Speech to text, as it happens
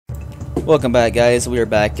Welcome back, guys. We are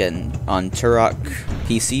back on Turok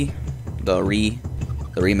PC, the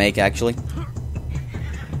remake actually,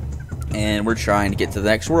 and we're trying to get to the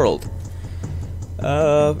next world.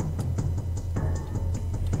 And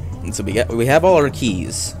so we have all our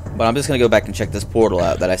keys, but I'm just gonna go back and check this portal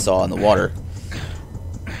out that I saw in the water.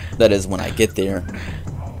 That is when I get there.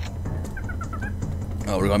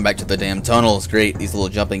 Oh, we're going back to the damn tunnels. Great, these little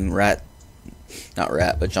jumping not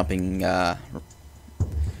rat, but jumping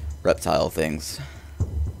reptile things.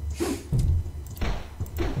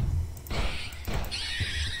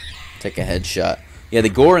 Take a headshot. Yeah, the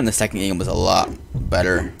gore in the second game was a lot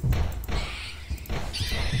better.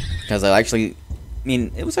 Because I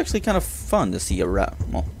mean, it was actually kind of fun to see a rat.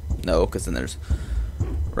 Well, no, because then there's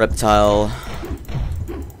reptile.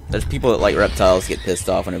 There's people that like reptiles get pissed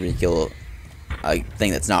off whenever you kill a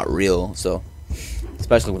thing that's not real. So,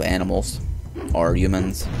 especially with animals or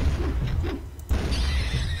humans.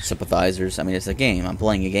 Sympathizers. I mean, it's a game. I'm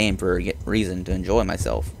playing a game for a reason to enjoy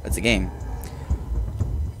myself. It's a game.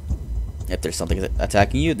 If there's something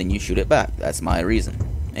attacking you, then you shoot it back. That's my reason.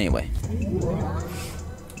 Anyway,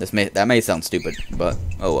 that may sound stupid, but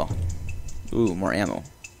oh well. Ooh, more ammo.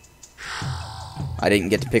 I didn't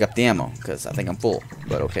get to pick up the ammo because I think I'm full,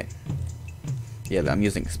 but okay. Yeah, but I'm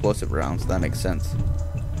using explosive rounds, so that makes sense.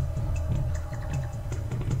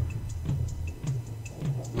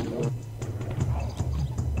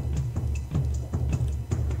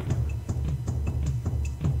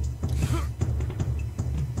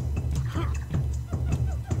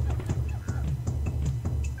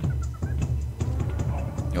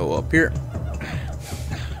 Go up here.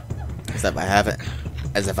 As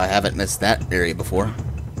if I haven't missed that area before.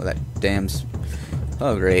 With that damn.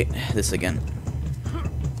 Oh great, this again.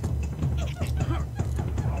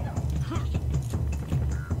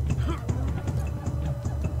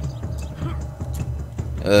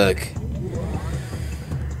 Ugh.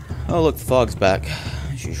 Oh look, the fog's back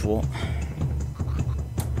as usual.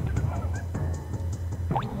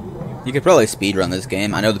 You could probably speedrun this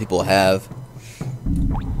game. I know that people have.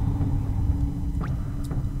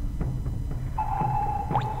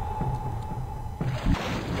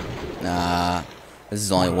 Nah, this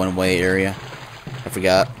is only a one-way area. I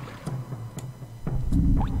forgot.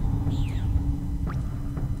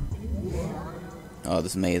 Oh,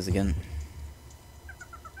 this maze again.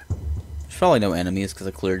 There's probably no enemies because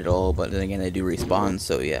I cleared it all, but then again, they do respawn,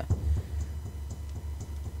 so yeah.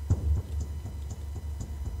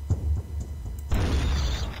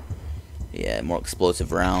 Yeah, more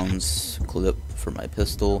explosive rounds. Clip for my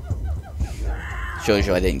pistol. Shows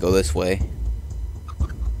you I didn't go this way.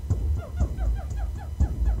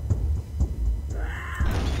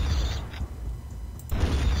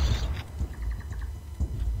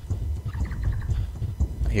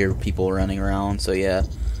 I hear people running around, so yeah.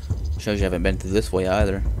 Shows you I haven't been through this way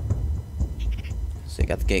either. So I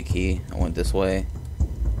got the gate key. I went this way.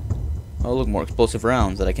 Oh look, more explosive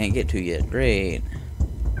rounds that I can't get to yet. Great.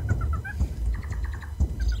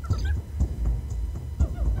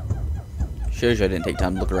 Shows you I didn't take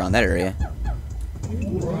time to look around that area.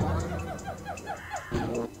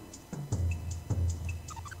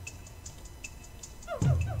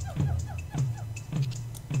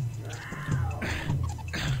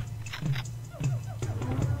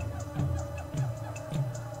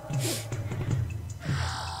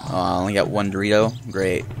 Oh, I only got one Dorito.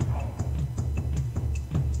 Great.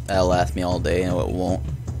 That'll last me all day. No, it won't.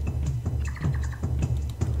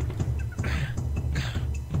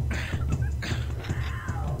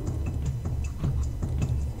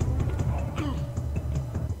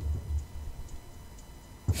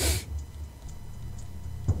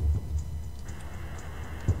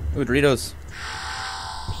 Ooh, Doritos.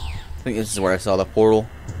 I think this is where I saw the portal.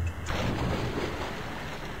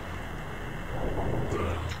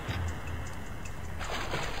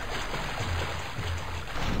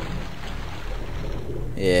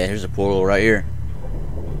 Yeah, here's a portal right here.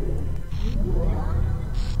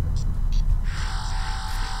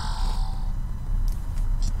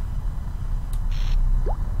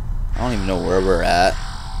 I don't even know where we're at.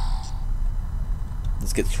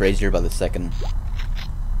 This gets crazier by the second.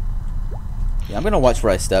 Yeah, I'm gonna watch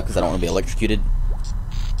where I step because I don't want to be electrocuted,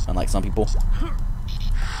 unlike some people.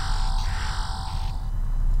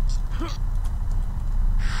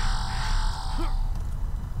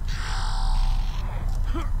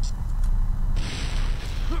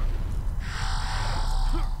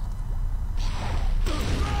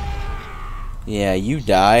 Yeah, you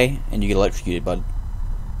die and you get electrocuted, bud.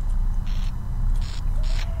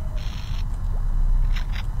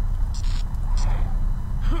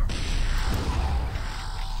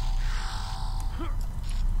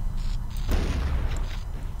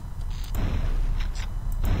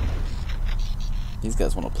 These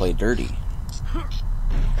guys want to play dirty.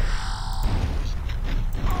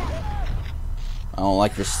 I don't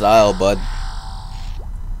like your style, bud.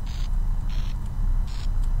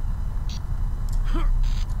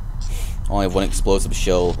 I only have one explosive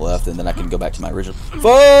shell left, and then I can go back to my original.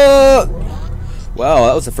 Fuck! Wow,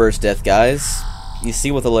 that was the first death, guys. You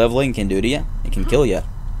see what the leveling can do to you? It can kill you.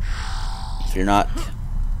 If you're not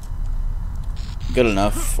good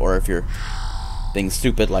enough, or if you're being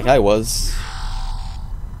stupid like I was.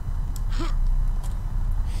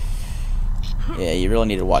 Yeah, you really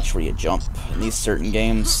need to watch where you jump in these certain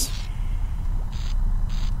games.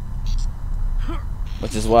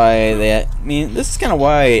 Which is why I mean, this is kind of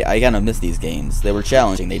why I kind of miss these games. They were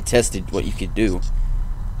challenging. They tested what you could do.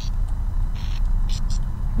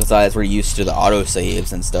 Besides, we're used to the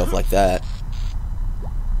autosaves and stuff like that.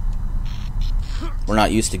 We're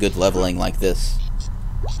not used to good leveling like this.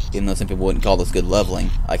 Even though some people wouldn't call this good leveling.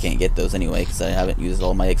 I can't get those anyway because I haven't used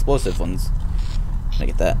all my explosive ones. Can I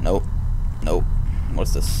get that? Nope. Nope.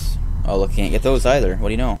 What's this? Oh, look, can't get those either. What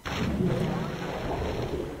do you know?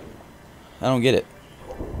 I don't get it.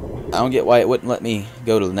 I don't get why it wouldn't let me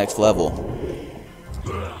go to the next level.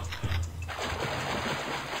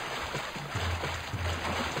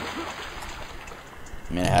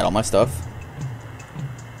 I mean, I had all my stuff.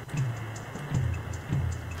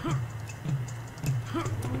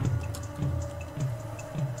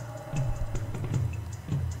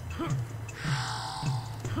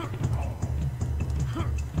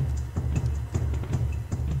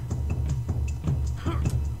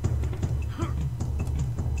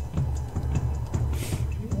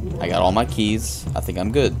 I got all my keys. I think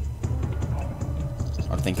I'm good.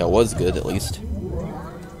 Or I think I was good, at least.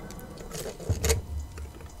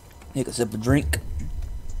 Take a sip of drink.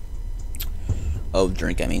 Oh,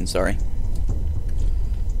 drink, I mean, sorry.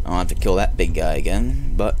 I don't have to kill that big guy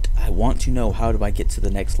again, but I want to know, how do I get to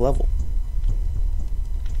the next level?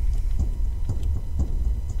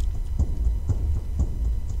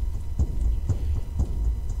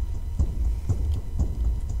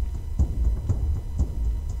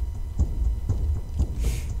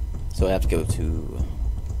 So I have to go to,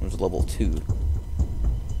 where's level 2?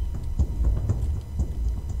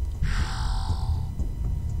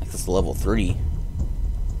 This is level 3.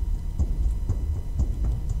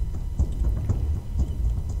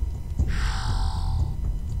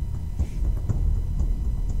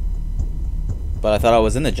 But I thought I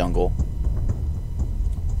was in the jungle.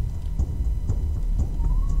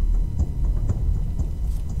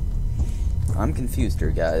 I'm confused here,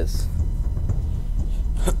 guys.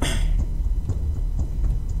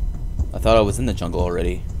 I thought I was in the jungle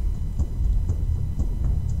already.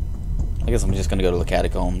 I guess I'm just gonna go to the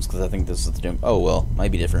catacombs because I think this is the gym. Oh well,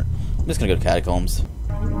 might be different. I'm just gonna go to catacombs.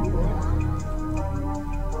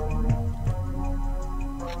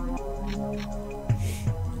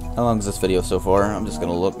 How long is this video so far? I'm just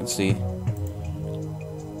gonna look and see.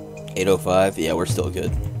 8:05. Yeah, we're still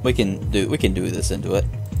good. We can do this into it.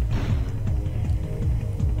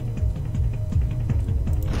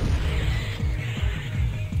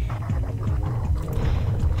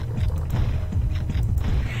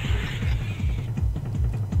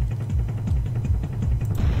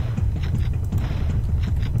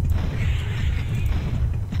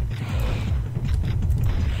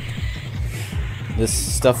 This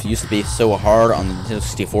stuff used to be so hard on the Nintendo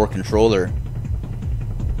 64 controller.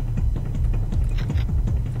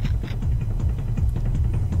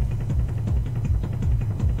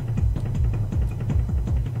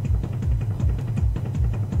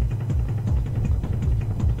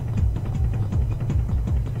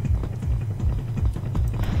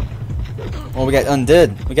 Oh, we got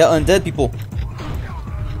undead. We got undead people.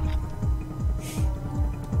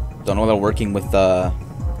 Don't know about working with,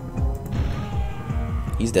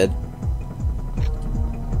 he's dead.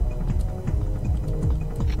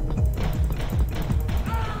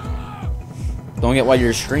 Don't get why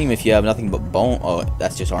you're stream if you have nothing but bone. Oh,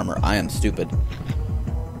 that's just armor. I am stupid.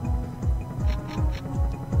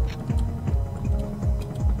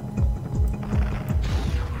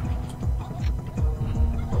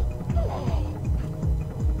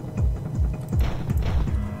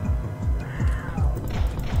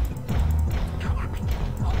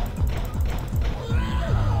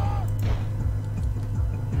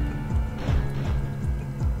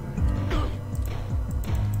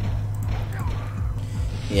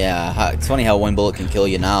 Yeah, it's funny how one bullet can kill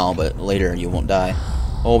you now, but later you won't die.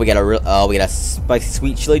 Oh, we got a spicy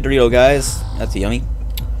sweet chili Dorito, guys. That's yummy.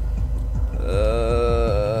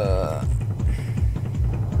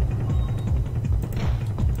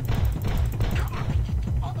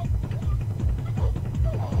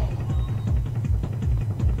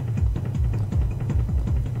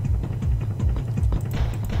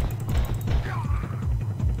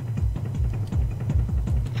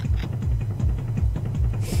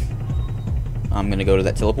 I'm gonna go to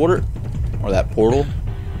that teleporter. Or that portal.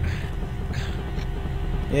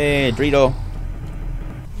 Yay, Dorito.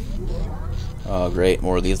 Oh, great.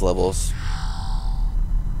 More of these levels.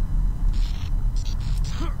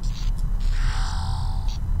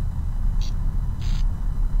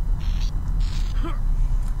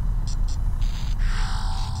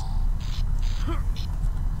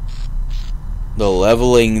 The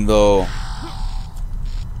leveling, though.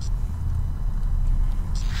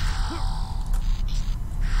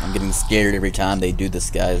 I'm getting scared every time they do this,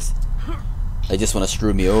 guys. They just want to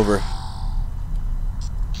screw me over.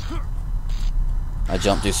 I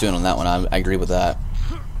jumped too soon on that one. I agree with that.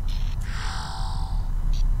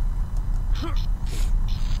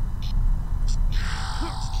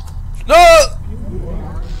 No!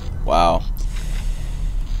 Wow.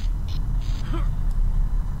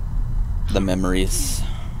 The memories.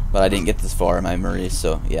 But I didn't get this far in my memories,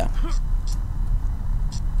 so yeah.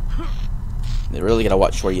 They really gotta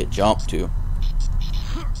watch where you jump to.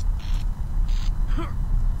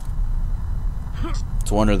 It's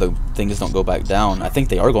a wonder the things don't go back down. I think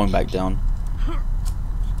they are going back down.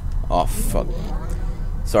 Oh, fuck.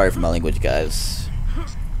 Sorry for my language, guys.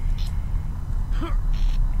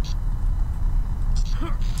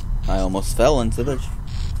 I almost fell into the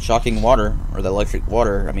shocking water, or the electric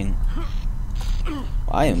water. I mean,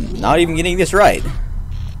 I am not even getting this right.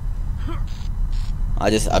 I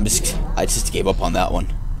just gave up on that one.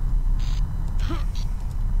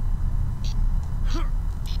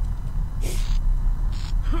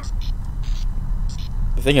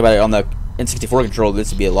 The thing about it, on the N64 controller,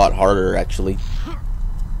 this would be a lot harder, actually.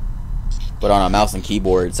 But on a mouse and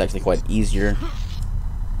keyboard, it's actually quite easier.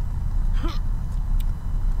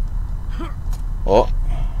 Oh.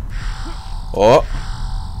 Oh.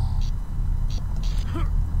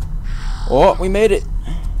 Oh, we made it.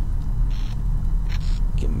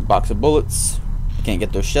 Give me a box of bullets. I can't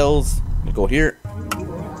get those shells. I'm gonna go here.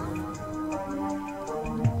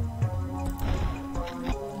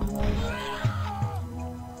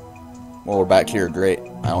 Well, we're back here. Great.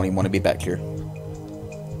 I don't even want to be back here.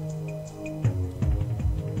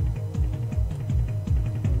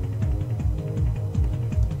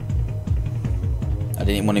 I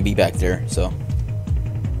didn't want to be back there, so.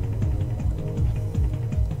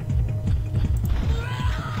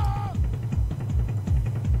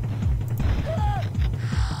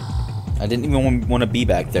 I didn't even want to be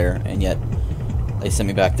back there, and yet they sent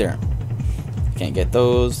me back there. Can't get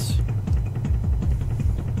those.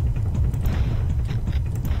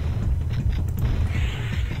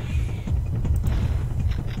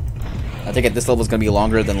 I think this level is going to be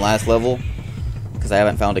longer than last level, because I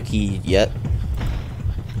haven't found a key yet.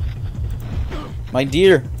 My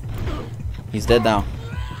dear! He's dead now.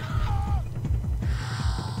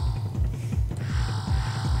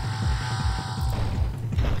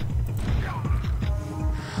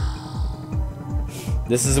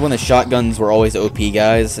 This is when the shotguns were always OP,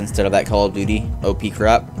 guys, instead of that Call of Duty OP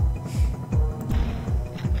crap.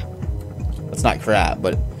 It's not crap,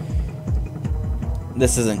 but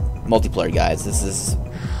this isn't multiplayer, guys. This is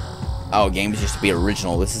how games used to be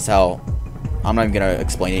original. This is how. I'm not even gonna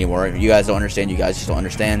explain anymore. If you guys don't understand, you guys just don't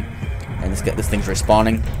understand. And this thing's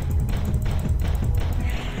respawning.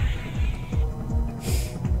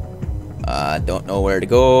 I don't know where to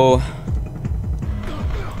go.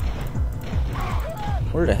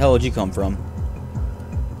 Where the hell did you come from?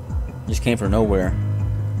 Just came from nowhere.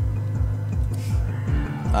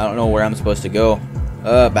 I don't know where I'm supposed to go.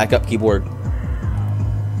 Back up, keyboard.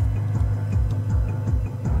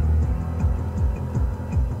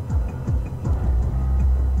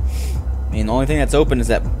 I mean, the only thing that's open is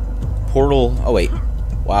that portal. Oh, wait.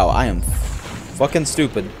 Wow, I am fucking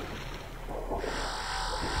stupid.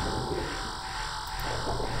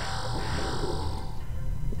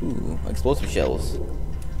 Ooh, explosive shells.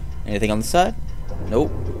 Anything on the side?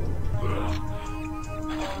 Nope.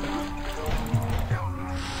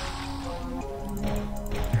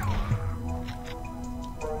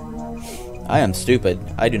 I am stupid.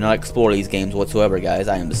 I do not explore these games whatsoever, guys.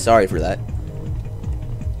 I am sorry for that.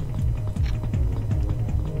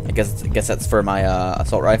 I guess that's for my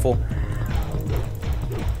assault rifle.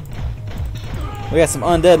 We got some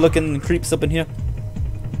undead looking creeps up in here.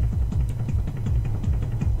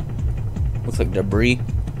 Looks like debris.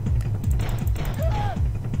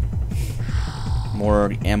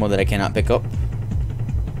 More ammo that I cannot pick up.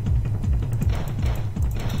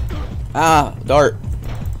 Ah, dart.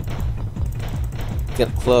 Get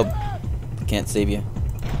a club. Can't save you.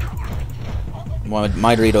 My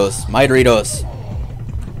Doritos. My Doritos.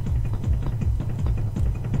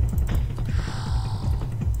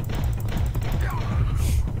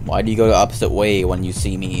 Why do you go the opposite way when you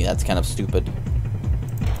see me? That's kind of stupid.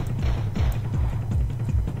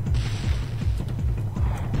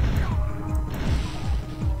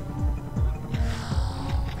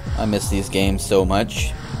 I miss these games so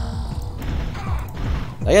much.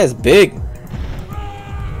 That guy's big.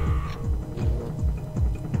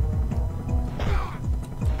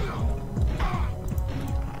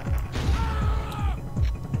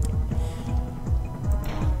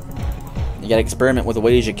 You gotta experiment with the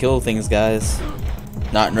ways you kill things, guys.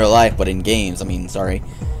 Not in real life, but in games. I mean, sorry.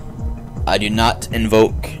 I do not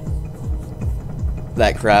invoke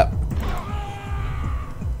that crap.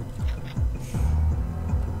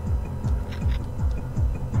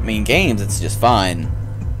 I mean, games, it's just fine.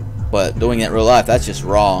 But doing it in real life, that's just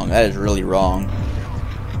wrong. That is really wrong.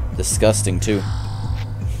 Disgusting, too.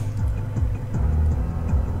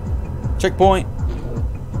 Checkpoint.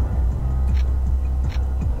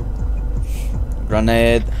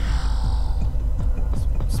 Grenade.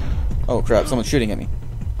 Oh crap, someone's shooting at me.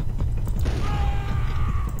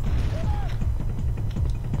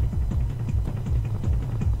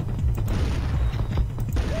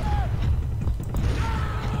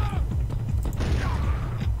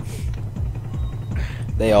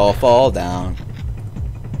 They all fall down.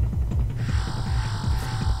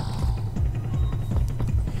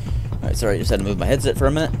 Alright, sorry, I just had to move my headset for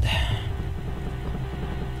a minute.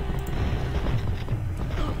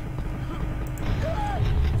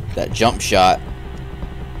 That jump shot.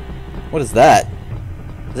 What is that?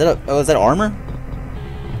 Is that a, oh, is that armor?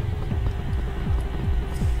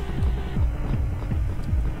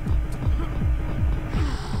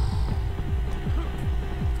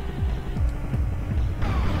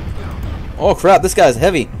 Oh crap, this guy's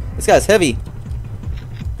heavy. This guy's heavy.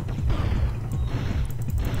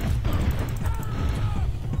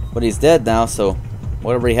 But he's dead now, so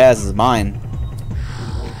whatever he has is mine.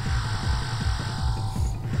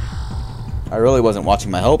 I really wasn't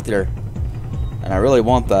watching my health there, and I really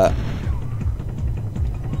want that.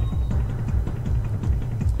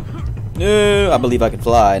 No, I believe I can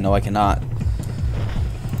fly. No, I cannot.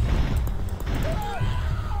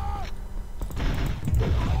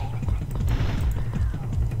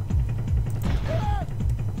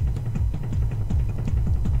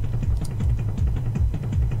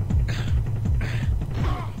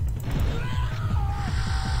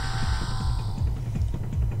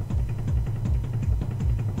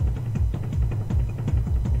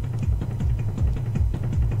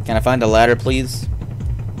 Can I find a ladder, please?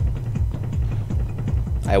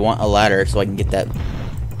 I want a ladder so I can get that.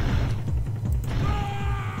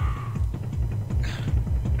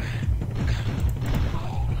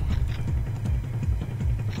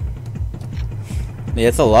 Yeah,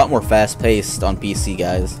 it's a lot more fast-paced on PC,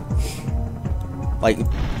 guys. Like,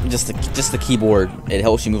 just the keyboard, it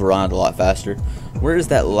helps you move around a lot faster. Where is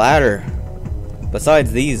that ladder?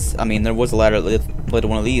 Besides these, I mean, there was a ladder that led to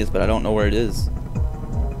one of these, but I don't know where it is.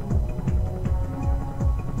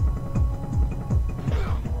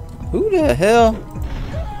 Who the hell?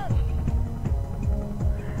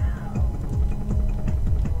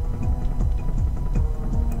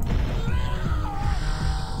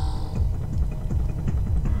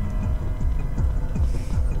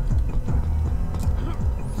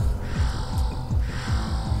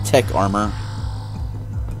 Tech armor.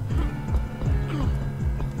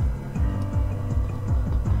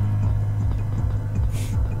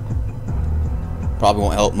 Probably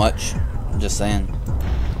won't help much. I'm just saying.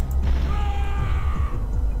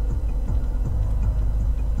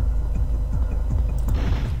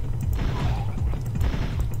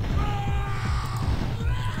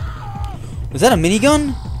 Was that a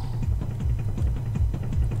minigun?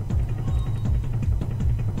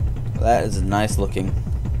 That is nice looking.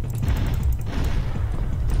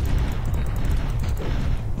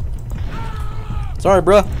 Sorry,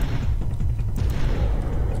 bruh.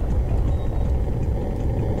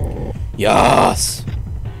 Yas!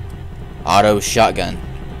 Auto shotgun.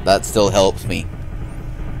 That still helps me.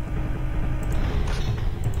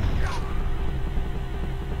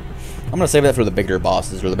 I'm gonna save that for the bigger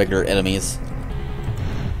bosses or the bigger enemies.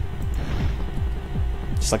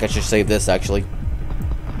 Just like I should save this, actually.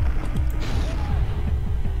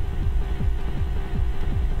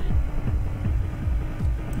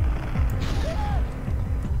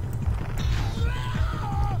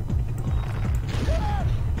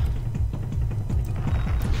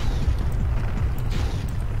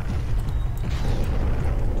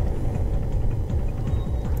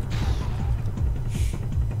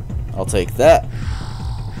 I'll take that.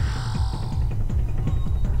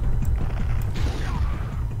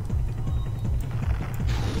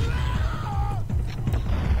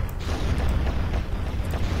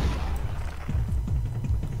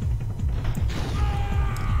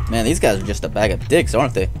 Man, these guys are just a bag of dicks,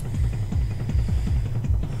 aren't they?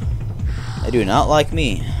 They do not like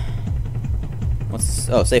me. What's...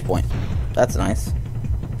 Oh, save point. That's nice.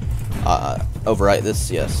 Overwrite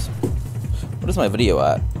this, yes. What is my video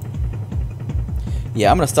at?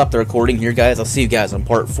 Yeah, I'm gonna stop the recording here, guys. I'll see you guys on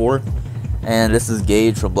part 4. And this is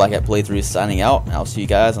Gage from Black Hat Playthroughs signing out. I'll see you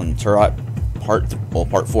guys on Turok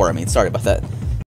part 4. I mean, sorry about that.